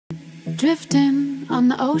Drifting on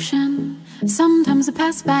the ocean, sometimes I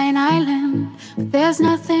pass by an island, but there's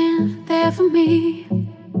nothing there for me.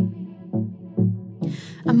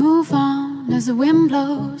 I move on as the wind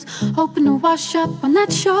blows, hoping to wash up on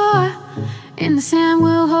that shore, and the sand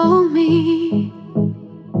will hold me.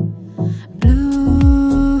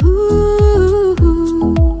 Blue,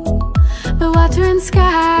 the water and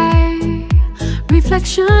sky,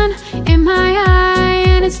 reflection in my eye,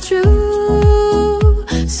 and it's true,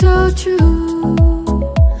 so true,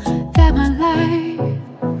 that my life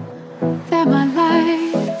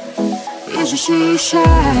is a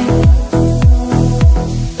seaside.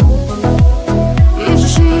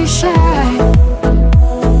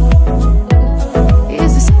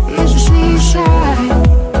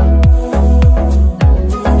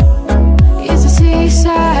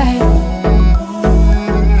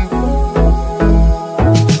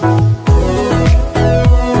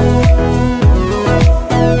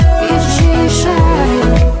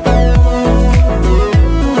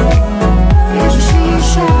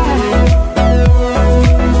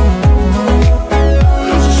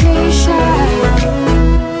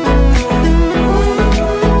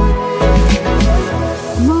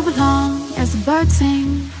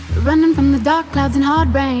 Running from the dark clouds and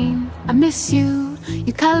hard rain. I miss you,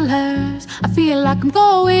 your colors. I feel like I'm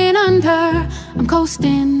going under. I'm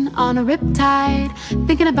coasting on a riptide,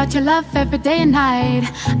 thinking about your love every day and night.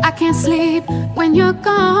 I can't sleep when you're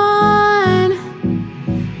gone.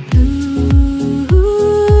 Ooh,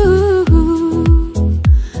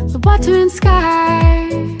 the water and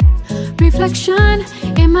sky, reflection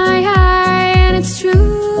in my eye, and it's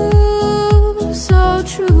true, so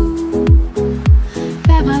true,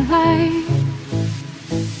 that my life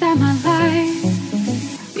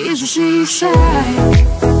is a seaside,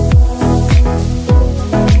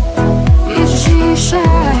 is a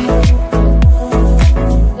seaside.